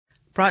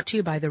Brought to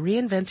you by the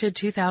reinvented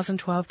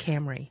 2012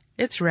 Camry.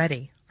 It's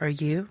ready. Are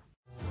you?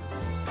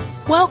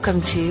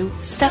 Welcome to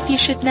Stuff You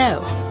Should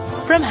Know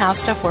from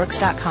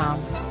HowStuffWorks.com.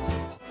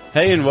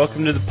 Hey, and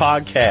welcome to the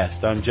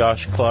podcast. I'm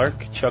Josh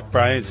Clark. Chuck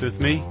Bryant's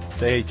with me.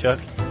 Say hey, Chuck.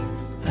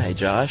 Hey,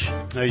 Josh.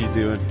 How you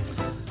doing?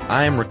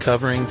 I am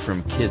recovering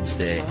from Kids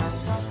Day.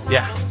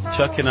 Yeah,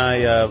 Chuck and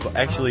I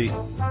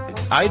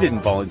I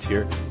didn't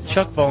volunteer.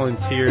 Chuck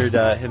volunteered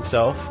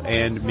himself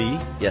and me.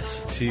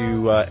 Yes.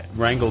 To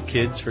wrangle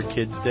kids for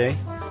Kids Day.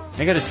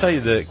 I got to tell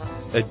you, the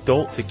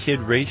adult to kid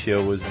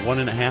ratio was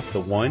 1.5 to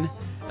 1. Amazing.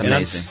 And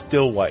I'm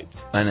still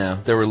wiped. I know.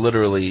 There were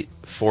literally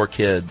 4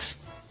 kids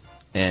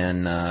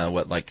and,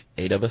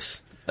 8 of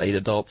us? 8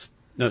 adults?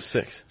 No,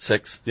 6.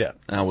 6? Yeah.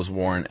 And I was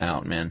worn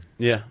out, man.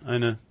 Yeah, I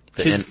know.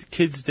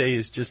 Kids Day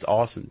is just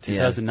awesome.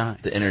 2009.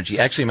 Yeah, the energy.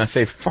 Actually, my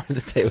favorite part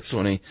of the day was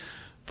when we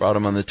brought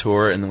him on the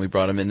tour, and then we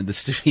brought him into the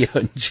studio,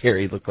 and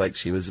Jerry looked like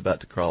she was about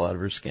to crawl out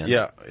of her skin.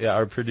 Yeah.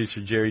 Our producer,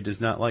 Jerry,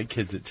 does not like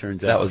kids, it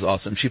turns out. That was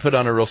awesome. She put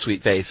on a real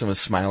sweet face and was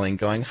smiling,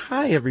 going,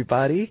 "Hi,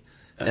 everybody."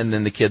 And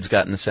then the kids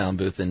got in the sound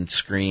booth and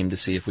screamed to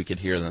see if we could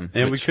hear them.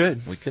 And we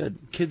could. We could.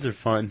 Kids are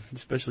fun,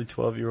 especially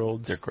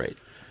 12-year-olds. They're great.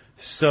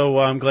 So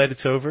I'm glad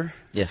it's over.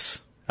 Yes.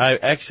 I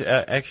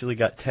actually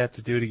got tapped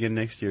to do it again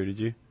next year. Did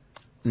you?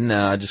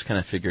 No, I just kind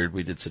of figured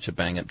we did such a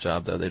bang-up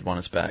job, though, they'd want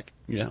us back.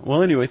 Yeah.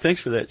 Well, anyway,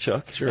 thanks for that,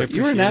 Chuck. Sure.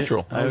 You were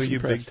natural. I owe you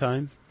big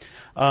time.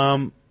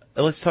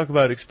 Let's talk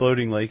about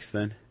exploding lakes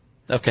then.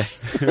 Okay.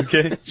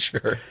 Okay?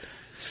 Sure.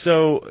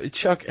 So,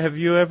 Chuck, have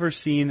you ever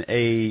seen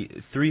a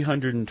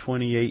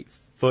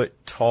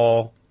 328-foot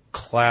tall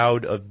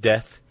cloud of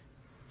death?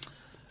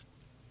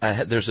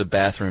 There's a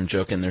bathroom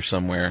joke in there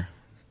somewhere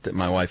that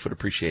my wife would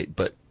appreciate,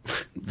 but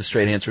the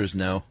straight answer is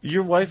no.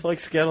 Your wife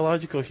likes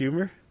scatological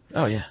humor?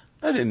 Oh, yeah.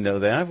 I didn't know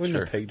that. I wouldn't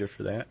Sure. have pegged her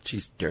for that.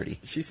 She's dirty.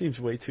 She seems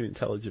way too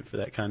intelligent for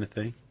that kind of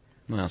thing.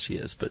 Well, she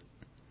is, but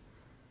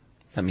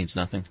that means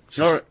nothing. She's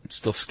All right.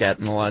 still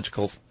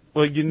scatological.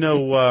 Well,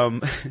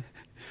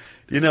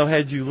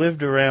 had you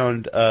lived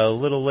around a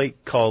little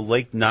lake called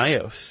Lake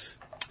Nyos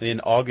in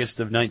August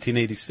of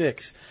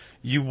 1986,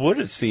 you would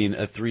have seen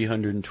a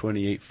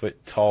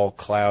 328-foot tall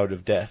cloud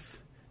of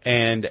death.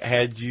 And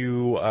had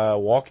you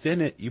walked in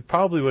it, you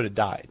probably would have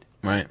died.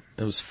 Right.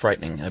 It was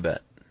frightening, I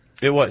bet.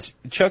 It was.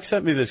 Chuck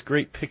sent me this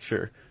great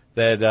picture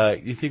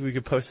that you think we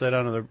could post that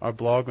on our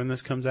blog when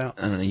this comes out?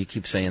 I don't know. You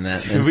keep saying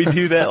that. Did we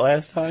do that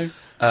last time?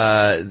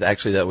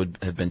 Actually, that would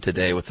have been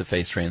today with the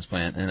face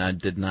transplant, and I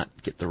did not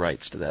get the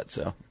rights to that,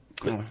 so.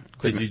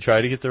 Did you try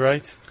to get the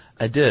rights?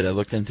 I did. I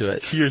looked into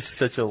it. You're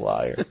such a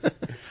liar.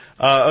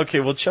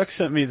 Okay, well, Chuck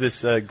sent me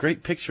this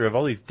great picture of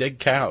all these dead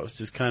cows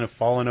just kind of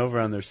falling over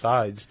on their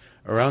sides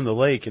around the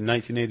lake in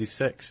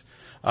 1986.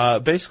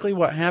 Basically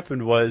what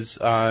happened was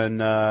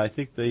on, I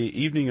think, the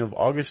evening of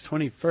August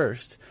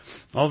 21st,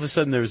 all of a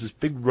sudden there was this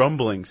big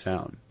rumbling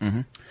sound.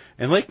 Mm-hmm.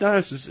 And Lake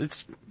Nyos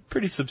it's a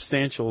pretty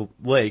substantial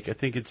lake. I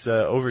think it's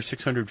over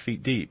 600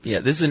 feet deep. Yeah,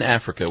 this is in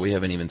Africa. We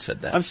haven't even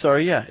said that. I'm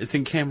sorry, yeah. It's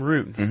in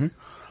Cameroon.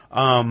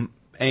 Mm-hmm.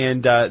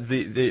 And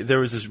there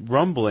was this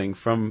rumbling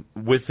from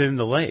within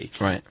the lake.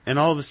 Right. And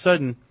all of a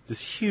sudden,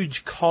 this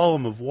huge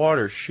column of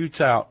water shoots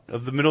out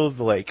of the middle of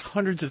the lake,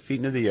 hundreds of feet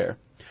into the air.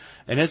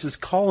 And as this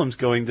column's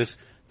going, this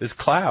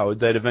cloud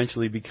that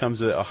eventually becomes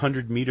a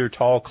 100-meter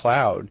tall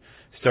cloud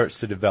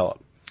starts to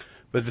develop.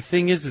 But the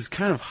thing is, it's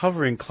kind of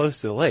hovering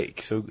close to the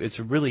lake, so it's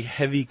a really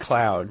heavy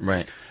cloud.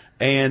 Right.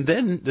 And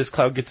then this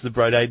cloud gets the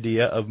bright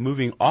idea of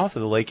moving off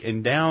of the lake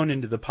and down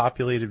into the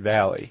populated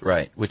valley.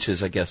 Right, which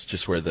is, I guess,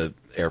 just where the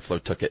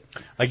airflow took it.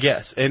 I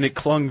guess. And it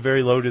clung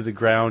very low to the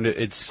ground.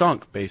 It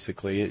sunk,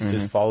 basically. It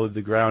just followed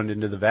the ground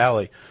into the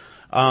valley.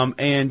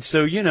 And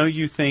so,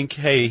 you think,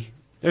 hey,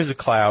 there's a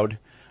cloud.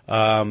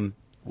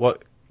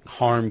 What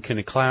harm can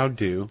a cloud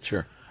do?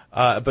 Sure.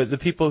 But the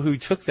people who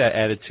took that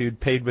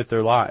attitude paid with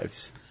their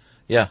lives.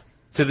 Yeah.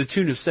 To the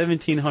tune of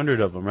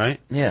 1,700 of them,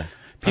 right? Yeah.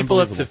 People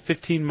up to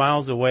 15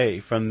 miles away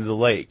from the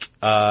lake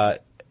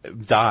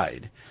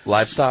died.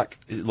 Livestock,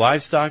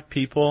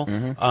 people.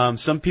 Mm-hmm.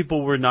 Some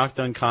people were knocked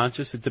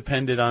unconscious. It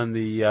depended on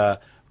the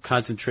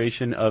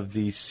concentration of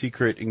the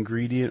secret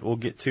ingredient we'll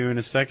get to in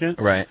a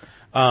second. Right.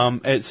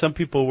 And some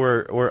people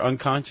were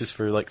unconscious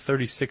for like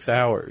 36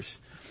 hours.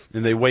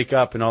 And they wake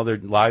up and all their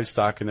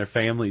livestock and their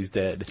family's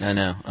dead. I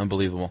know.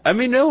 Unbelievable. I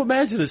mean,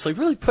 imagine this. Like,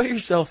 really put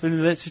yourself into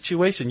that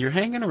situation. You're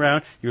hanging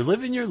around. You're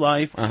living your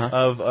life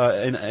of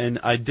an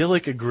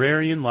idyllic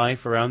agrarian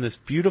life around this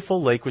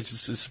beautiful lake, which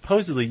is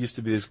supposedly used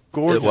to be this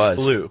gorgeous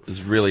blue. It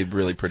was really,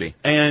 really pretty.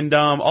 And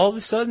all of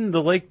a sudden,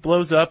 the lake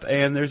blows up,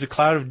 and there's a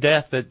cloud of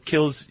death that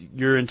kills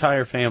your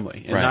entire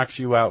family and knocks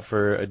you out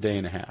for a day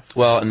and a half.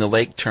 Well, and the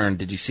lake turned,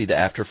 did you see the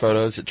after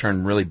photos? It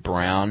turned really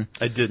brown.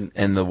 I didn't.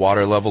 And the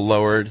water level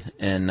lowered,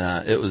 and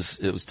it was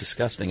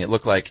disgusting. It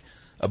looked like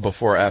a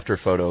before-after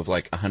photo of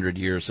like 100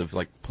 years of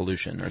like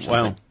pollution or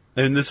something. Wow.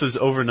 And this was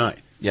overnight.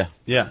 Yeah.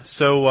 Yeah.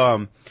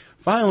 So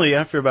finally,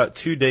 after about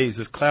 2 days,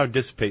 this cloud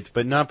dissipates,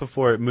 but not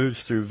before it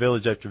moves through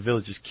village after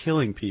village, just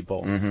killing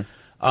people. Mm-hmm.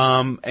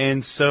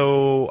 And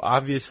so,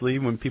 obviously,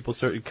 when people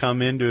start to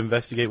come in to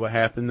investigate what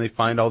happened, they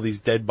find all these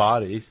dead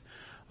bodies.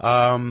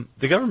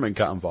 the government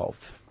got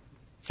involved.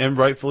 And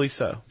rightfully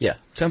so. Yeah.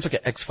 Sounds like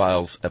an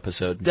X-Files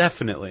episode.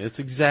 Definitely. It's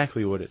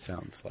exactly what it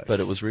sounds like. But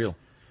it was real.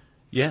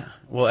 Yeah.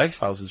 Well,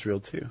 X-Files is real,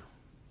 too.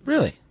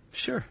 Really?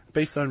 Sure.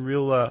 Based on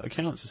real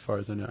accounts, as far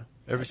as I know.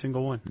 Every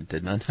single one. I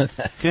did not know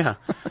that. Yeah.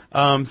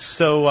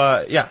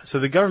 So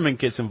the government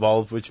gets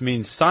involved, which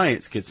means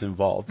science gets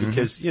involved.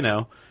 Because,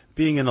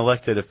 being an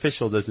elected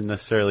official doesn't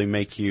necessarily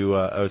make you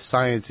a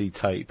science-y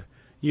type.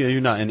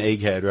 You're not an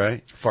egghead,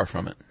 right? Far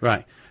from it.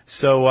 Right.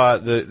 So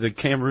the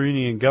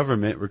Cameroonian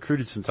government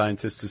recruited some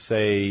scientists to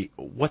say,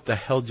 what the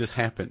hell just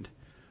happened?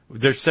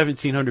 There's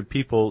 1,700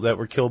 people that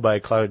were killed by a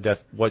cloud of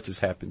death. What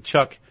just happened?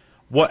 Chuck,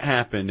 what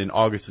happened in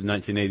August of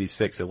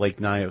 1986 at Lake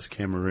Nyos,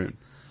 Cameroon?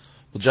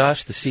 Well,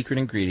 Josh, the secret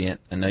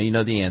ingredient, I know you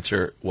know the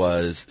answer,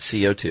 was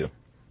CO2,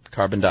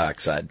 carbon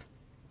dioxide.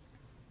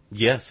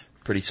 Yes.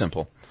 Pretty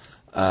simple.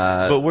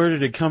 But where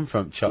did it come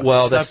from, Chuck?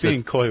 Well, Stop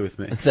being coy with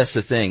me. That's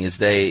the thing, is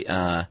they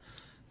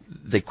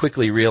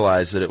quickly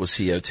realized that it was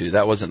CO2.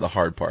 That wasn't the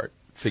hard part.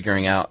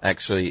 Figuring out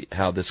actually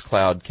how this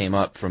cloud came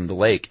up from the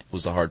lake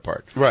was the hard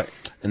part. Right.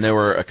 And there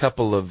were a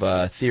couple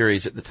of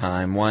theories at the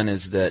time. One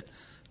is that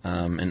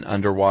an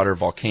underwater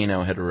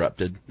volcano had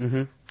erupted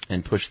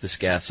and pushed this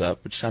gas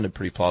up, which sounded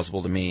pretty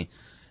plausible to me.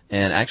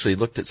 And actually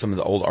looked at some of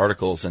the old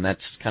articles, and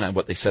that's kind of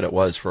what they said it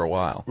was for a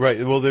while.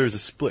 Right. Well, there was a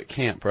split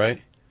camp,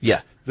 right?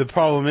 Yeah. The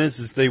problem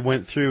is they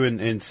went through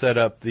and set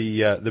up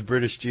the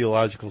British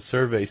Geological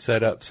Survey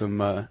set up some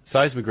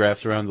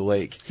seismographs around the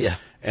lake. Yeah.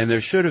 And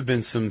there should have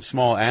been some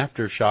small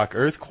aftershock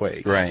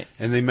earthquakes. Right.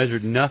 And they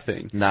measured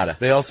nothing. Nada.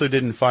 They also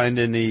didn't find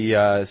any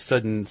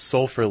sudden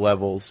sulfur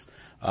levels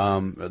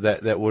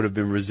that would have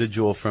been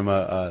residual from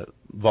a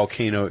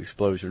volcano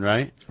explosion,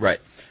 right?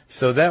 Right.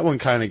 So that one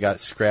kind of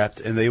got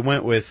scrapped, and they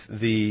went with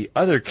the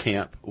other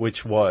camp,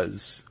 which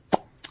was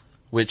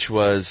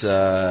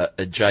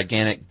a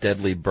gigantic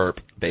deadly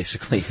burp,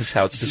 basically, is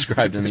how it's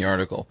described in the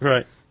article.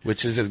 Right.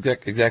 Which is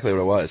exactly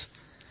what it was.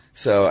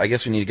 So I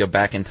guess we need to go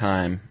back in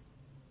time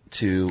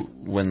to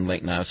when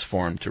Lake Nyos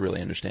formed to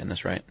really understand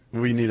this, right?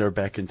 We need our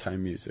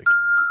back-in-time music.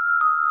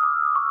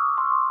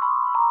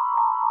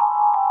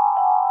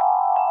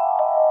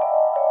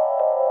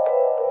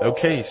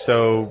 Okay,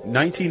 so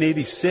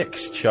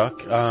 1986, Chuck.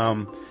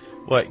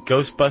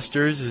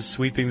 Ghostbusters is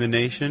sweeping the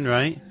nation,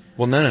 right?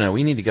 Well, no.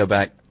 We need to go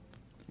back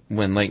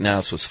when Lake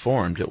Nyos was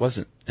formed. It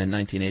wasn't in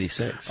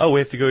 1986. Oh, we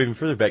have to go even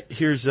further back.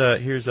 Here's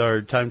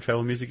our time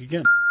travel music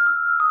again.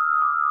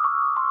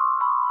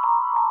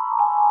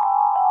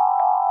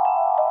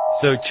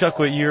 So, Chuck,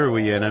 what year are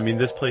we in? I mean,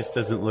 this place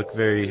doesn't look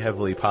very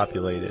heavily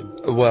populated.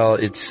 Well,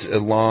 it's a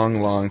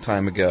long, long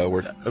time ago.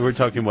 We're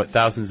talking, what,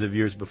 thousands of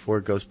years before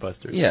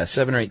Ghostbusters? Yeah,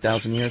 7,000 or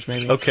 8,000 years,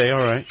 maybe. Okay,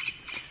 all right.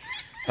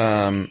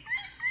 And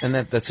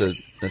that's a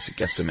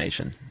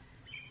guesstimation.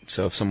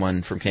 So if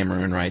someone from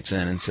Cameroon writes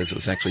in and says it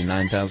was actually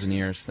 9,000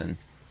 years, then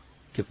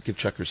give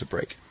Chuckers a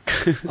break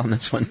on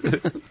this one.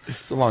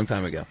 It's a long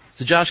time ago.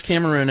 So, Josh,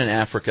 Cameroon and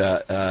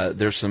Africa,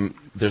 there's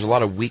a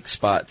lot of weak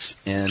spots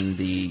in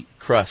the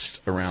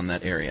crust around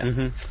that area.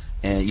 Mm-hmm.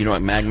 And you know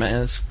what magma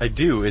is? I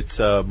do. It's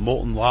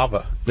molten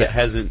lava that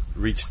hasn't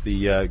reached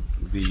the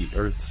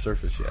Earth's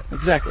surface yet.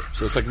 Exactly.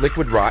 So it's like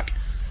liquid rock,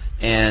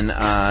 and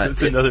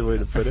that's another way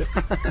to put it.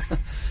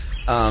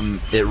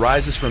 It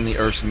rises from the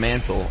Earth's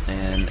mantle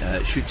and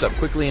it shoots up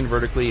quickly and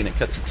vertically, and it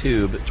cuts a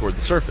tube toward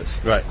the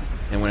surface. Right.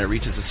 And when it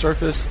reaches the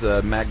surface,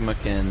 the magma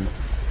can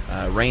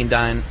rain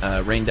down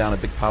a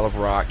big pile of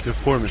rock to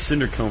form a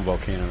cinder cone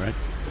volcano, right?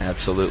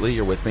 Absolutely.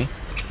 You're with me.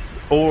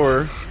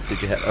 Or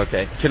did you have?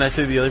 Okay. Can I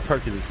say the other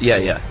part? 'Cause it's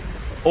yeah.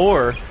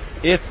 Or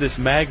if this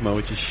magma,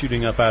 which is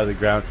shooting up out of the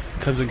ground,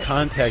 comes in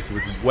contact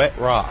with wet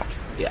rock,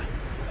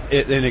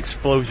 an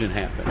explosion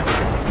happens.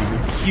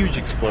 Mm-hmm. Huge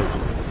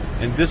explosion.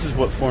 And this is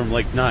what formed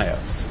Lake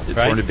Nyos. It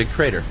formed a big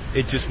crater.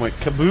 It just went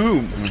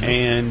kaboom,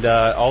 and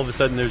all of a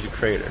sudden there's a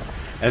crater.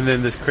 And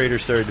then this crater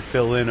started to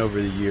fill in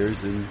over the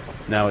years, and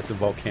now it's a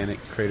volcanic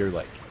crater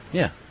lake.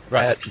 Yeah.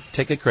 Right.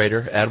 Take a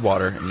crater, add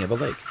water, and you have a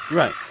lake.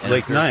 Right. And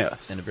Lake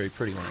Nyos. And a very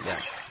pretty one, yeah.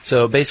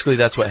 So basically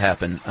that's what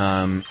happened.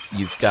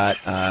 You've got,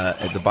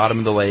 at the bottom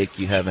of the lake,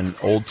 you have an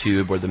old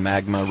tube where the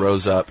magma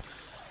rose up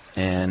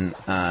and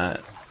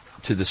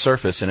to the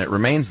surface, and it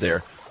remains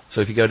there.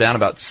 So if you go down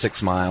about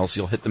 6 miles,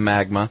 you'll hit the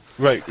magma.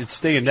 Right. It's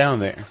staying down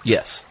there.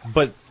 Yes.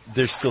 But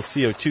there's still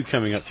CO2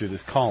 coming up through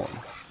this column.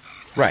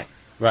 Right.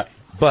 Right.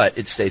 But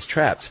it stays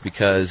trapped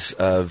because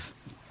of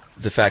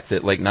the fact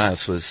that Lake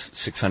Nyos was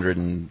 600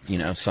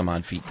 and some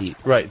odd feet deep.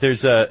 Right.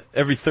 There's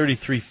every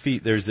 33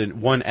 feet there's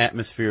 1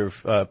 atmosphere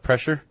of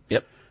pressure.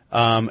 Yep.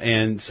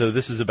 And so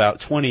this is about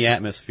 20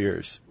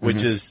 atmospheres,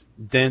 which is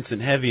dense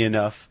and heavy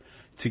enough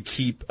to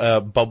keep a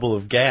bubble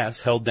of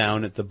gas held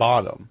down at the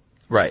bottom.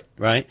 Right.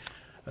 Right.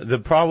 The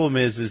problem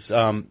is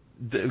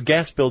the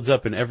gas builds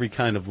up in every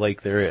kind of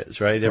lake there is,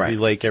 right? Every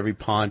lake, every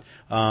pond.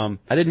 I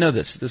didn't know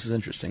this. This is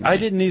interesting. I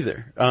didn't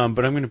either, but I'm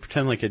going to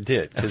pretend like I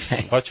did, because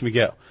watch me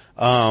go.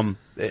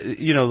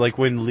 Like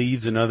when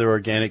leaves and other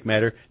organic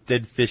matter,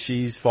 dead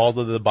fishies fall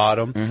to the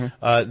bottom.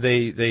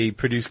 They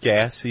produce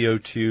gas,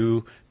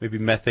 CO2, maybe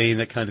methane,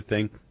 that kind of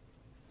thing.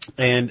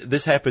 And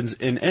this happens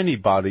in any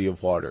body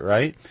of water,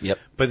 right? Yep.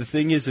 But the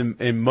thing is,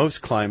 in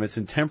most climates,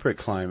 in temperate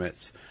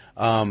climates,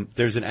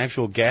 there's an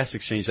actual gas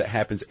exchange that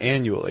happens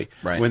annually.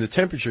 Right. When the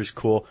temperature's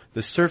cool,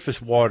 the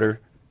surface water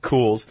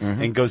cools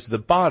and goes to the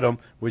bottom,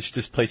 which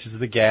displaces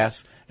the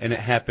gas, and it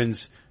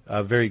happens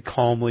very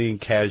calmly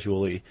and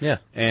casually. Yeah.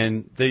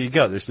 And there you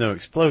go. There's no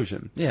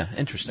explosion. Yeah,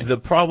 interesting. The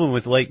problem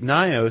with Lake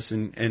Nyos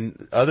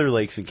and other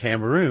lakes in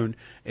Cameroon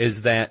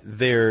is that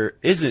there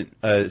isn't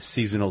a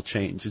seasonal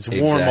change. It's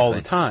warm all the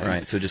Exactly. time.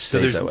 Right, so it just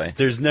stays that way.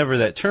 There's never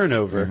that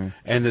turnover,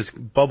 and this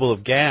bubble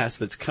of gas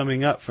that's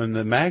coming up from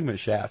the magma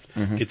shaft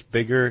gets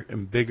bigger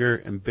and bigger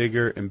and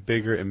bigger and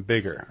bigger and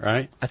bigger,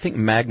 right? I think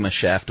Magma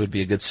Shaft would be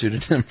a good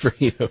pseudonym for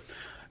you.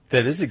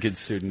 That is a good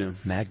pseudonym.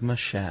 Magma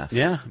Shaft.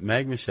 Yeah,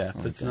 magma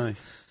shaft. That's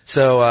nice.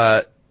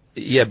 So,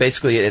 yeah,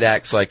 basically it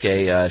acts like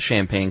a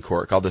champagne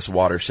cork, all this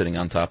water sitting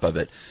on top of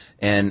it.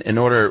 And in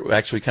order,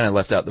 actually we kind of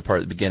left out the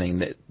part at the beginning,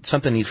 that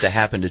something needs to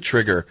happen to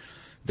trigger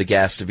the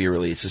gas to be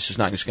released. It's just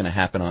not just going to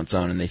happen on its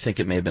own, and they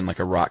think it may have been like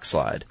a rock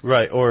slide.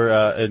 Right, or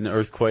an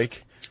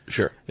earthquake.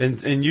 Sure.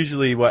 And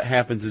usually what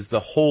happens is the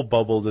whole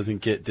bubble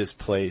doesn't get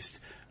displaced,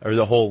 or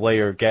the whole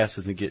layer of gas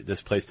doesn't get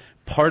displaced.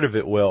 Part of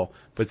it will,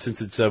 but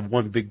since it's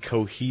one big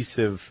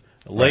cohesive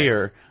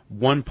layer,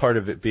 one part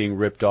of it being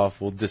ripped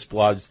off will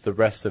dislodge the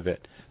rest of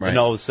it. Right. And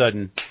all of a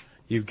sudden,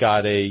 you've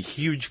got a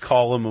huge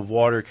column of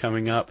water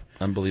coming up,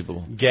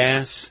 Unbelievable.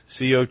 gas,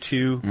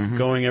 CO2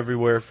 going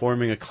everywhere,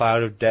 forming a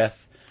cloud of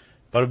death.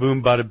 Bada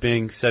boom, bada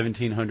bing,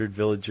 1,700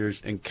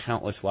 villagers and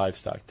countless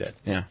livestock dead.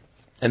 Yeah.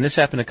 And this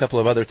happened a couple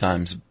of other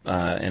times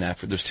in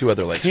Africa. There's two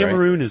other lakes, right?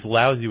 Cameroon is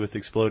lousy with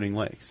exploding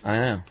lakes. I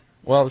know.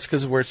 Well, it's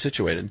because of where it's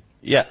situated.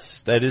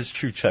 Yes, that is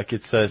true, Chuck.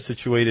 It's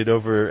situated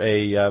over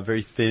a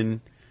very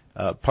thin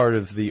part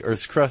of the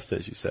Earth's crust,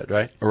 as you said,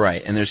 right?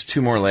 Right. And there's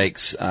two more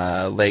lakes,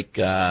 Lake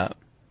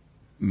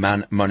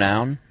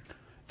Monoun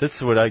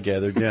That's what I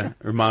gathered, yeah.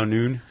 Or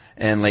Manoon.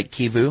 and Lake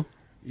Kivu.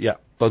 Yeah.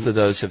 Both of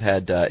those have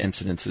had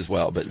incidents as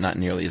well, but not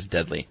nearly as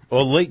deadly.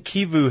 Well, Lake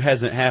Kivu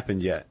hasn't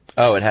happened yet.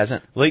 Oh, it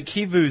hasn't? Lake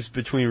Kivu's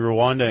between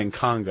Rwanda and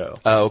Congo.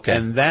 Oh, okay.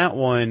 And that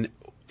one,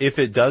 if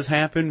it does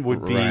happen,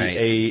 would be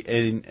Right.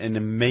 an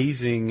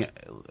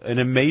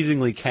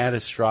amazingly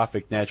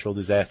catastrophic natural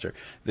disaster.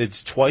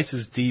 It's twice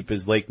as deep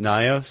as Lake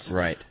Nyos.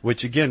 Right.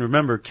 Which, again,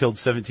 remember, killed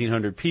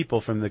 1,700 people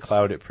from the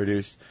cloud it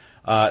produced.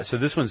 So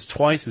this one's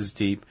twice as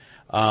deep.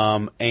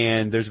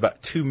 And there's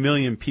about 2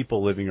 million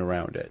people living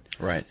around it.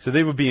 Right. So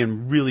they would be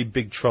in really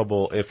big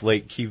trouble if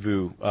Lake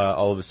Kivu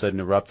all of a sudden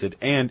erupted,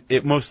 and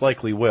it most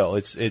likely will.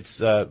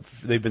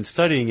 They've been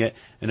studying it,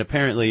 and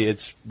apparently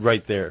it's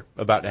right there,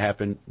 about to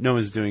happen. No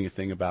one's doing a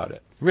thing about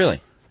it. Really?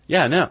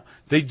 Yeah, no.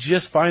 They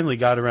just finally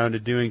got around to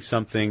doing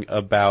something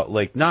about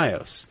Lake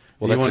Nyos.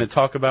 Well, You that's want to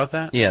talk about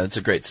that? Yeah, that's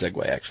a great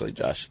segue, actually,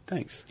 Josh.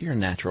 Thanks. You're a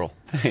natural.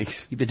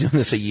 Thanks. You've been doing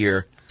this a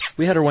year.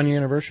 We had our 1 year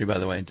anniversary, by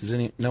the way. Does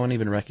no one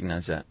even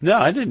recognize that? No,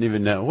 I didn't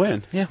even know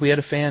when. Yeah, we had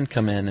a fan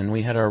come in, and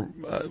we had our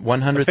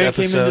 100th A fan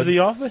episode. came into the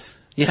office?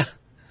 Yeah.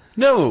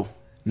 No.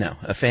 No,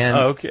 a fan.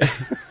 Oh, okay.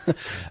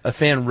 A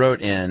fan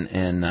wrote in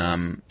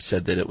and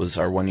said that it was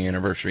our 1 year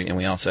anniversary, and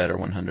we also had our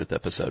 100th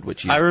episode,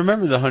 which you, I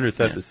remember the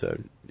 100th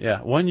episode. Yeah,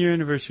 1 year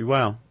anniversary.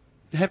 Wow.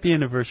 Happy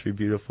anniversary,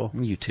 beautiful.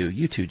 you too,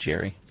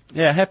 Jerry.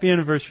 Yeah, happy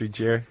anniversary,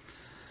 Jerry.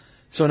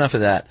 So enough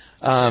of that.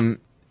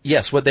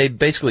 Yes, what they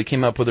basically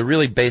came up with a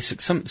really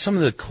basic. Some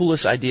of the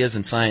coolest ideas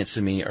in science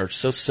to me are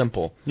so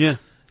simple. Yeah.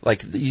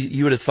 Like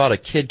you would have thought a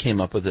kid came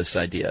up with this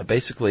idea.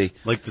 Basically,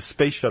 Like the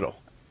space shuttle.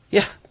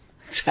 yeah,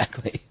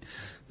 exactly.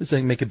 This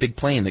thing make a big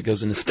plane that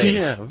goes into space.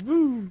 Yeah.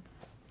 Woo.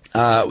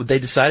 They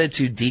decided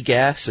to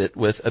degas it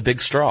with a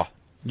big straw.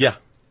 Yeah.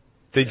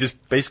 They just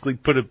basically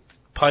put a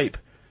pipe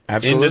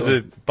Absolutely.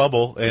 into the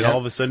bubble, and Yeah. all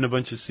of a sudden a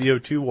bunch of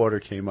CO2 water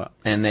came up.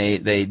 And they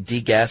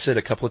degas it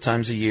a couple of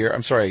times a year.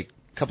 I'm sorry,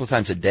 a couple of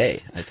times a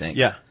day, I think.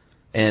 Yeah.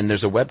 And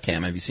there's a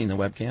webcam. Have you seen the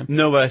webcam?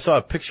 No, but I saw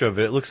a picture of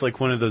it. It looks like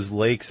one of those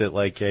lakes at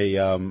like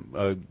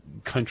a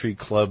country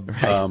club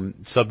Right.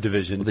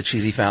 subdivision. With the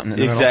cheesy fountain in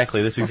the middle?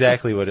 Exactly. That's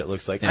exactly what it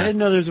looks like. Yeah. I didn't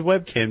know there was a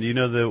webcam. Do you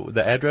know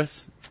the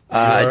address?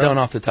 I URL? don't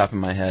off the top of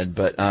my head,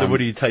 but So what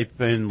do you type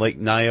in? Lake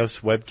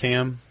Nyos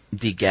webcam?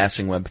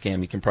 degassing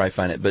webcam, you can probably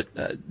find it. But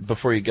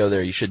before you go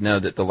there, you should know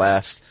that the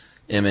last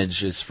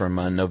image is from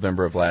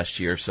November of last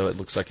year, so it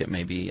looks like it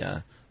may be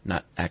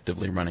not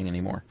actively running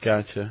anymore.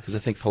 Gotcha. Because I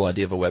think the whole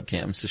idea of a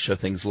webcam is to show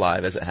things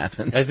live as it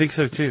happens. I think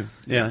so too.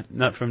 Yeah,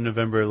 not from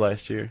November of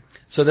last year.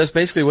 So that's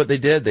basically what they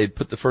did. They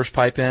put the first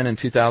pipe in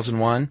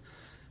 2001,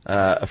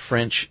 a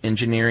French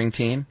engineering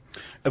team.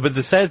 But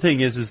the sad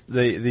thing is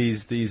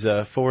these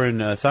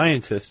foreign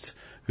scientists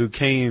who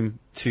came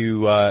to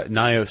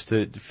Nyos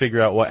to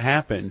figure out what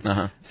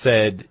happened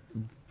said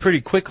pretty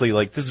quickly,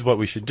 like, this is what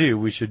we should do.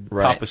 We should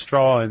pop a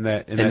straw in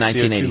that In that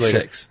CO2 later.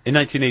 1986. In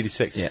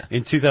 1986. Yeah.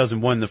 In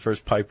 2001, the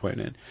first pipe went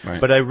in. Right.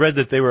 But I read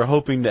that they were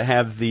hoping to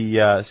have the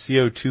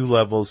CO2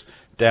 levels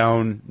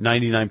down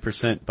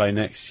 99% by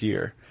next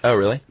year. Oh,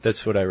 really?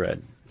 That's what I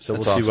read. So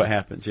That's we'll see awesome. what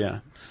happens, yeah.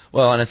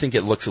 Well, and I think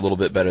it looks a little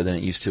bit better than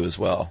it used to as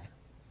well.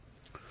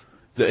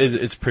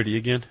 It's pretty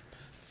again.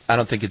 I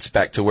don't think it's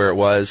back to where it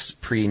was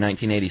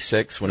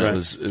pre-1986 when Right. it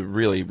was a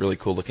really, really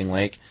cool-looking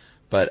lake.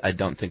 But I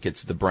don't think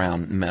it's the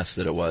brown mess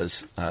that it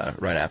was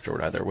right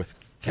afterward either, with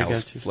I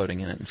cows got you. floating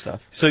in it and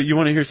stuff. So you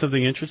want to hear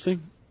something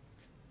interesting?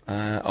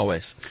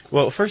 Always.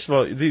 Well, first of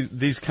all,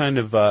 these kind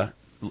of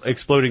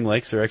exploding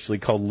lakes are actually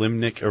called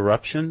limnic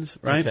eruptions,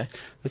 right? Okay.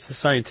 That's the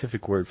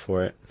scientific word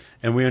for it,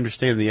 and we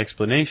understand the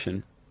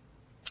explanation.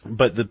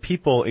 But the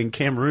people in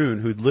Cameroon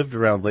who'd lived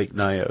around Lake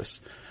Nyos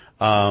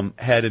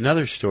had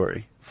another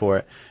story for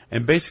it,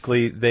 and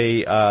basically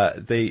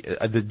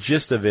the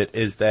gist of it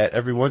is that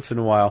every once in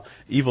a while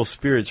evil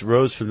spirits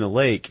rose from the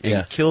lake and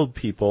Yeah. killed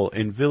people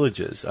in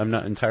villages. I'm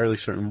not entirely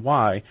certain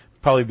why.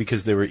 Probably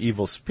because they were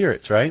evil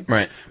spirits, right?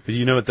 Right. But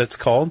you know what that's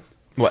called?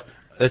 What?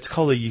 That's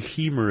called a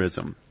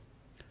euhemerism.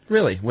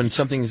 Really? When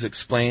something is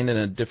explained in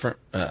a different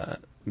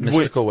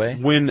mystical way?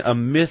 When a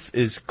myth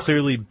is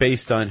clearly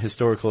based on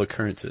historical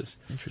occurrences.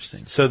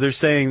 Interesting. So they're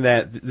saying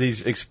that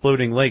these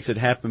exploding lakes had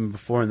happened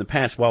before in the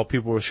past while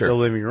people were Sure. still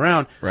living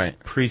around. Right.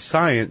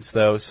 Pre-science,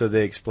 though, so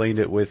they explained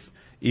it with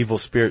evil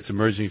spirits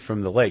emerging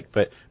from the lake.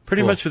 But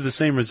pretty Cool. much with the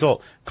same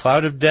result.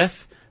 Cloud of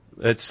death,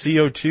 that's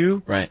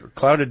CO2. Right.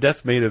 Cloud of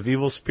death made of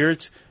evil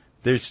spirits.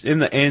 There's, in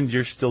the end,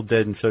 you're still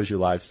dead and so's your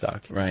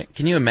livestock. Right.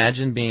 Can you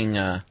imagine being,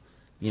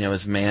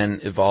 as man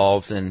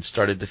evolved and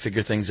started to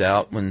figure things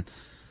out when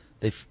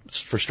they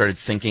first started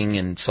thinking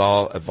and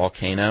saw a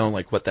volcano,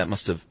 like what that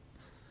must have...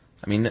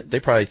 I mean, they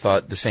probably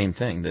thought the same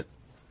thing, that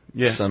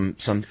Yeah. someone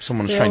was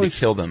They trying always- to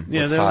kill them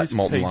Yeah, with they hot always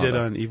molten pegged it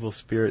lava. on evil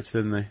spirits,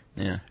 didn't they?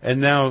 Yeah.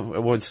 And now,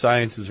 when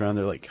science is around,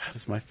 they're like, God,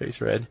 is my face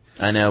red?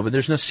 I know, but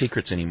there's no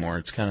secrets anymore.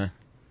 It's kind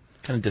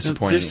of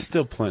disappointing. There's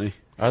still plenty.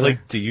 Are there?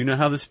 Like, do you know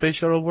how the space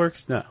shuttle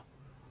works? No.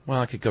 Well,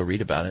 I could go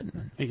read about it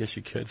and I guess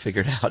you could.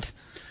 figure it out.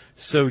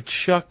 So,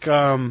 Chuck,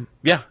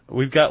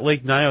 we've got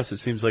Lake Nyos, it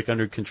seems like,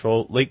 under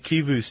control. Lake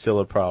Kivu's still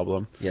a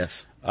problem.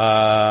 Yes.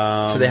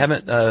 So So they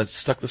haven't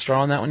stuck the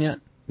straw on that one yet?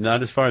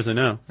 Not as far as I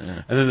know.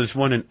 Yeah. And then there's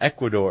one in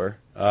Ecuador,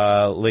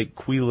 Lake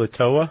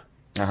Quilatoa.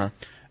 Uh-huh.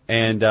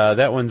 And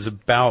that one's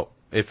about,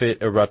 if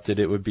it erupted,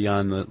 it would be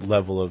on the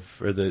level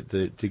of, or the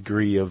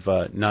degree of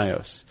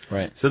Nyos.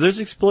 Right. So there's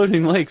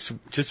exploding lakes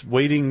just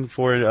waiting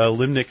for a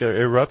limnic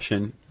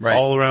eruption Right.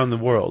 all around the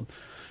world.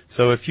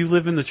 So if you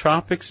live in the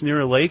tropics near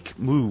a lake,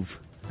 move.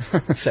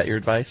 Is that your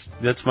advice?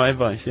 That's my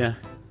advice, yeah.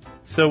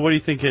 So what do you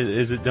think?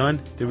 Is it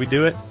done? Did we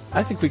do it?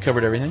 I think we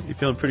covered everything. You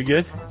feeling pretty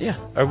good? Yeah.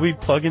 Are we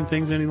plugging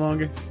things any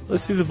longer?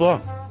 Let's do the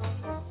blog.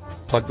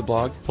 Plug the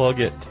blog. Plug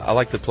it. I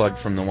like the plug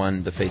from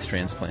the face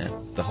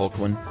transplant, the Hulk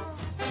one.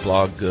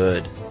 Blog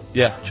good.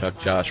 Yeah. Chuck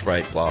Josh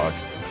Wright blog.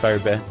 Fire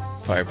bed.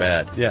 Fire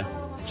bad. Yeah.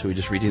 Should we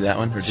just redo that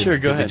one? Or Sure,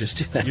 go did we ahead. just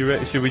do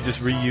that? Should we just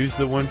reuse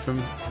the one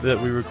from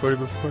that we recorded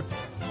before?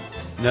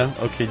 No?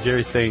 Okay,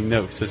 Jerry's saying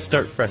no. So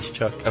start fresh,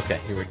 Chuck. Okay,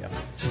 here we go.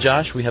 So,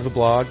 Josh, we have a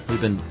blog.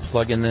 We've been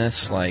plugging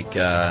this like,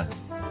 I'm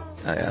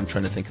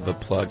trying to think of a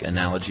plug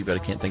analogy, but I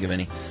can't think of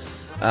any.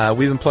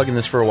 We've been plugging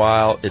this for a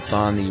while. It's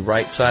on the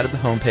right side of the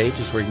homepage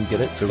is where you can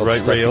get it. It's The called right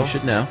Stuff rail You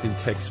Should Know in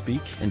tech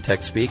speak. in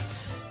tech speak.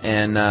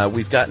 And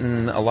we've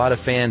gotten a lot of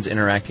fans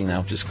interacting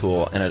now, which is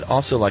cool. And I'd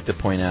also like to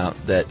point out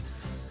that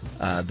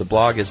the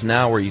blog is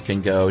now where you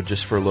can go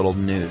just for a little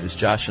news.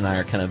 Josh and I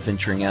are kind of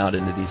venturing out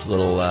into these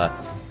little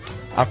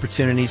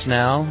opportunities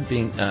now,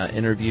 being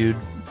interviewed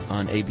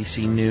on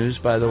ABC News,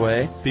 by the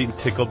way. Being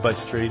tickled by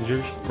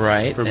strangers.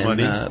 Right. For and,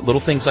 money. Little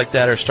things like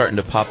that are starting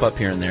to pop up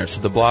here and there. So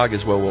the blog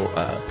is where we'll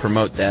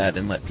promote that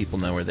and let people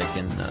know where they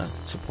can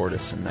support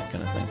us and that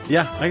kind of thing.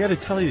 Yeah, I got to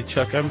tell you,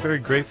 Chuck, I'm very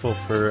grateful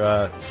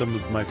for some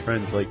of my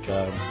friends, like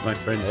my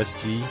friend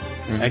SG,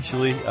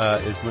 actually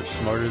is much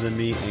smarter than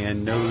me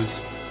and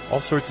knows all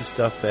sorts of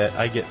stuff that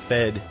I get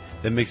fed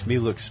that makes me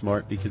look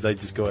smart because I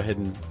just go ahead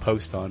and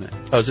post on it.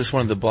 Oh, is this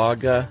one of the blog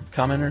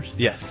commenters?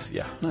 Yes,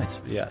 yeah.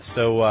 Nice. Yeah,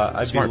 so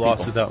I'd Smart be lost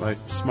people. without my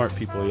smart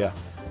people, yeah.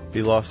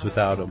 Be lost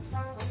without them.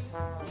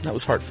 That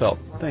was heartfelt.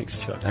 Thanks,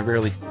 Chuck. I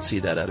rarely see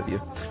that out of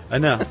you. I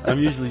know. I'm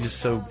usually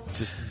just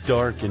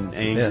dark and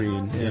angry Yeah,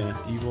 and yeah.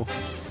 evil.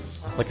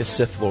 Like a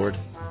Sith Lord.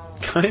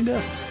 Kind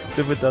of.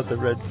 Except without the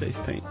red face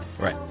paint.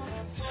 Right.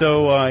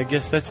 So I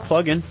guess that's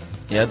plugging.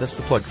 Yeah, that's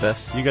the Plug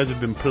Fest. You guys have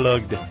been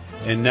plugged.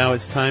 And now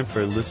it's time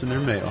for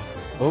listener mail.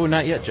 Oh,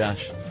 not yet,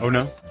 Josh. Oh,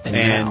 no?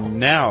 And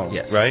now,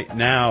 Yes. right?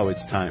 Now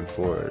it's time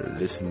for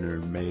listener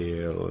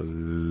mail.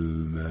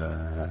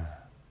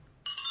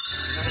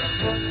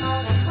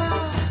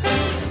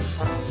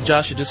 So,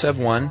 Josh, you just have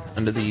one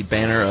under the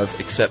banner of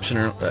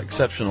exceptional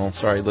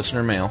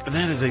listener mail.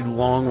 That is a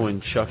long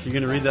one, Chuck. You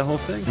going to read that whole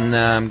thing?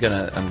 Nah, I'm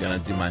gonna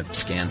do my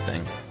scan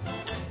thing.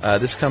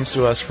 This comes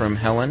to us from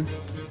Helen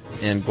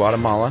in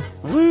Guatemala,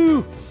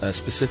 Woo!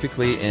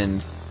 specifically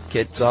in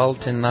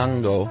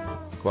Quetzaltenango,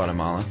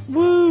 Guatemala.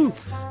 Woo!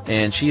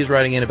 And she is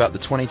writing in about the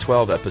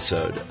 2012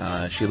 episode.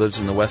 She lives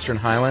in the Western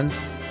Highlands,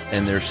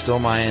 and there's still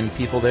Mayan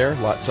people there,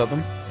 lots of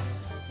them.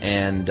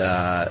 And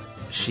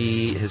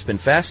she has been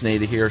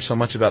fascinated to hear so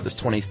much about this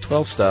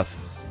 2012 stuff,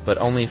 but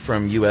only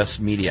from U.S.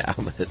 media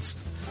outlets.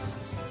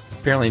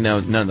 apparently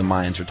none of the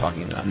Mayans are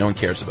talking about. No one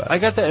cares about it. I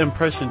got that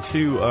impression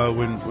too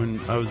when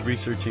I was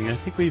researching. I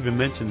think we even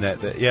mentioned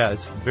that yeah,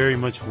 it's very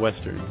much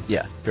Western.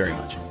 Yeah, very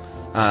much.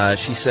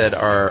 She said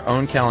our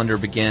own calendar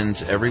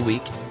begins every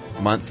week,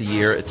 month,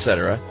 year,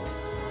 etc.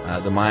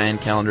 The Mayan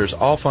calendars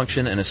all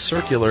function in a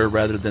circular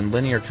rather than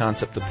linear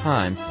concept of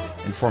time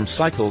and form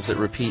cycles that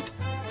repeat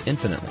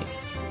infinitely.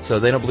 So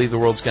they don't believe the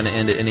world's going to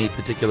end at any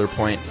particular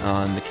point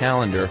on the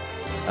calendar.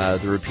 The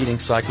repeating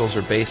cycles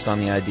are based on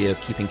the idea of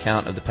keeping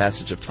count of the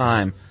passage of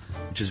time,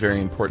 which is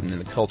very important in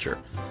the culture.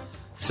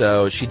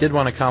 So she did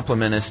want to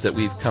compliment us that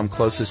we've come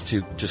closest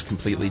to just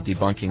completely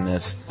debunking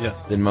this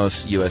than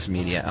most U.S.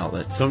 media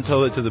outlets. Don't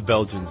tell it to the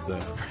Belgians,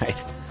 though. Right.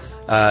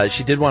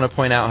 She did want to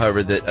point out,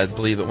 however, that I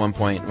believe at one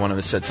point one of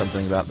us said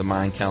something about the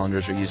Mayan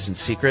calendars are used in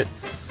secret.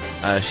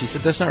 She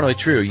said that's not really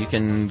true. You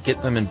can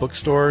get them in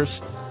bookstores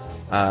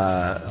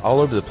all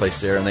over the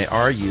place there, and they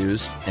are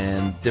used,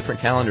 and different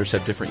calendars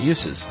have different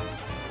uses,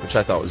 which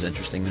I thought was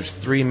interesting. There's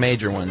 3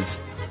 major ones.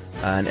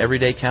 An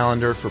everyday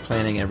calendar for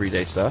planning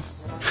everyday stuff,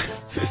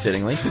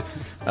 fittingly.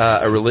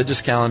 A religious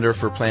calendar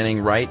for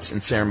planning rites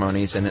and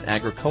ceremonies, and an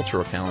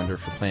agricultural calendar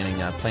for planning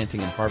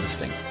planting and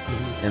harvesting.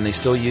 Mm-hmm. And they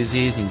still use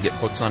these, and you can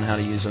get books on how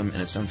to use them,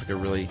 and it sounds like a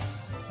really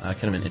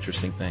kind of an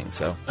interesting thing.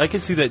 So I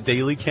can see that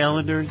daily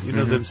calendar,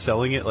 them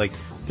selling it, like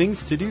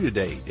things to do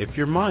today if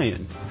you're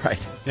Mayan. Right.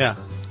 Yeah.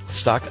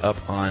 Stock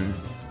up on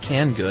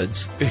canned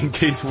goods. In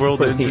case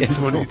world ends in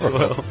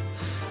 2012.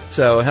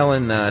 So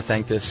Helen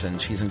thanked us,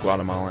 and she's in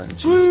Guatemala, and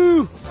she's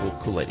Woo!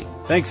 Cool lady.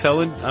 Thanks,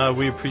 Helen.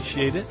 We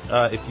appreciate it.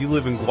 If you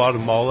live in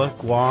Guatemala,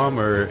 Guam,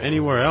 or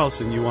anywhere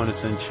else, and you want to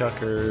send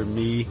Chuck or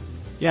me,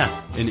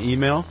 an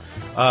email,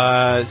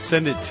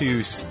 send it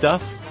to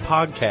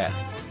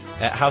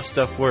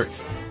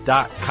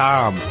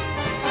stuffpodcast@howstuffworks.com.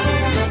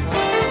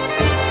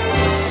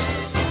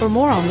 For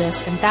more on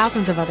this and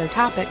thousands of other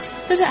topics,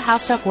 visit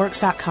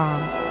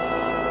howstuffworks.com.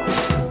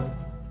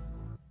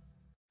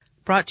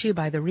 Brought to you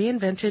by the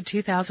reinvented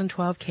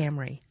 2012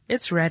 Camry.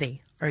 It's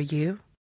ready. Are you?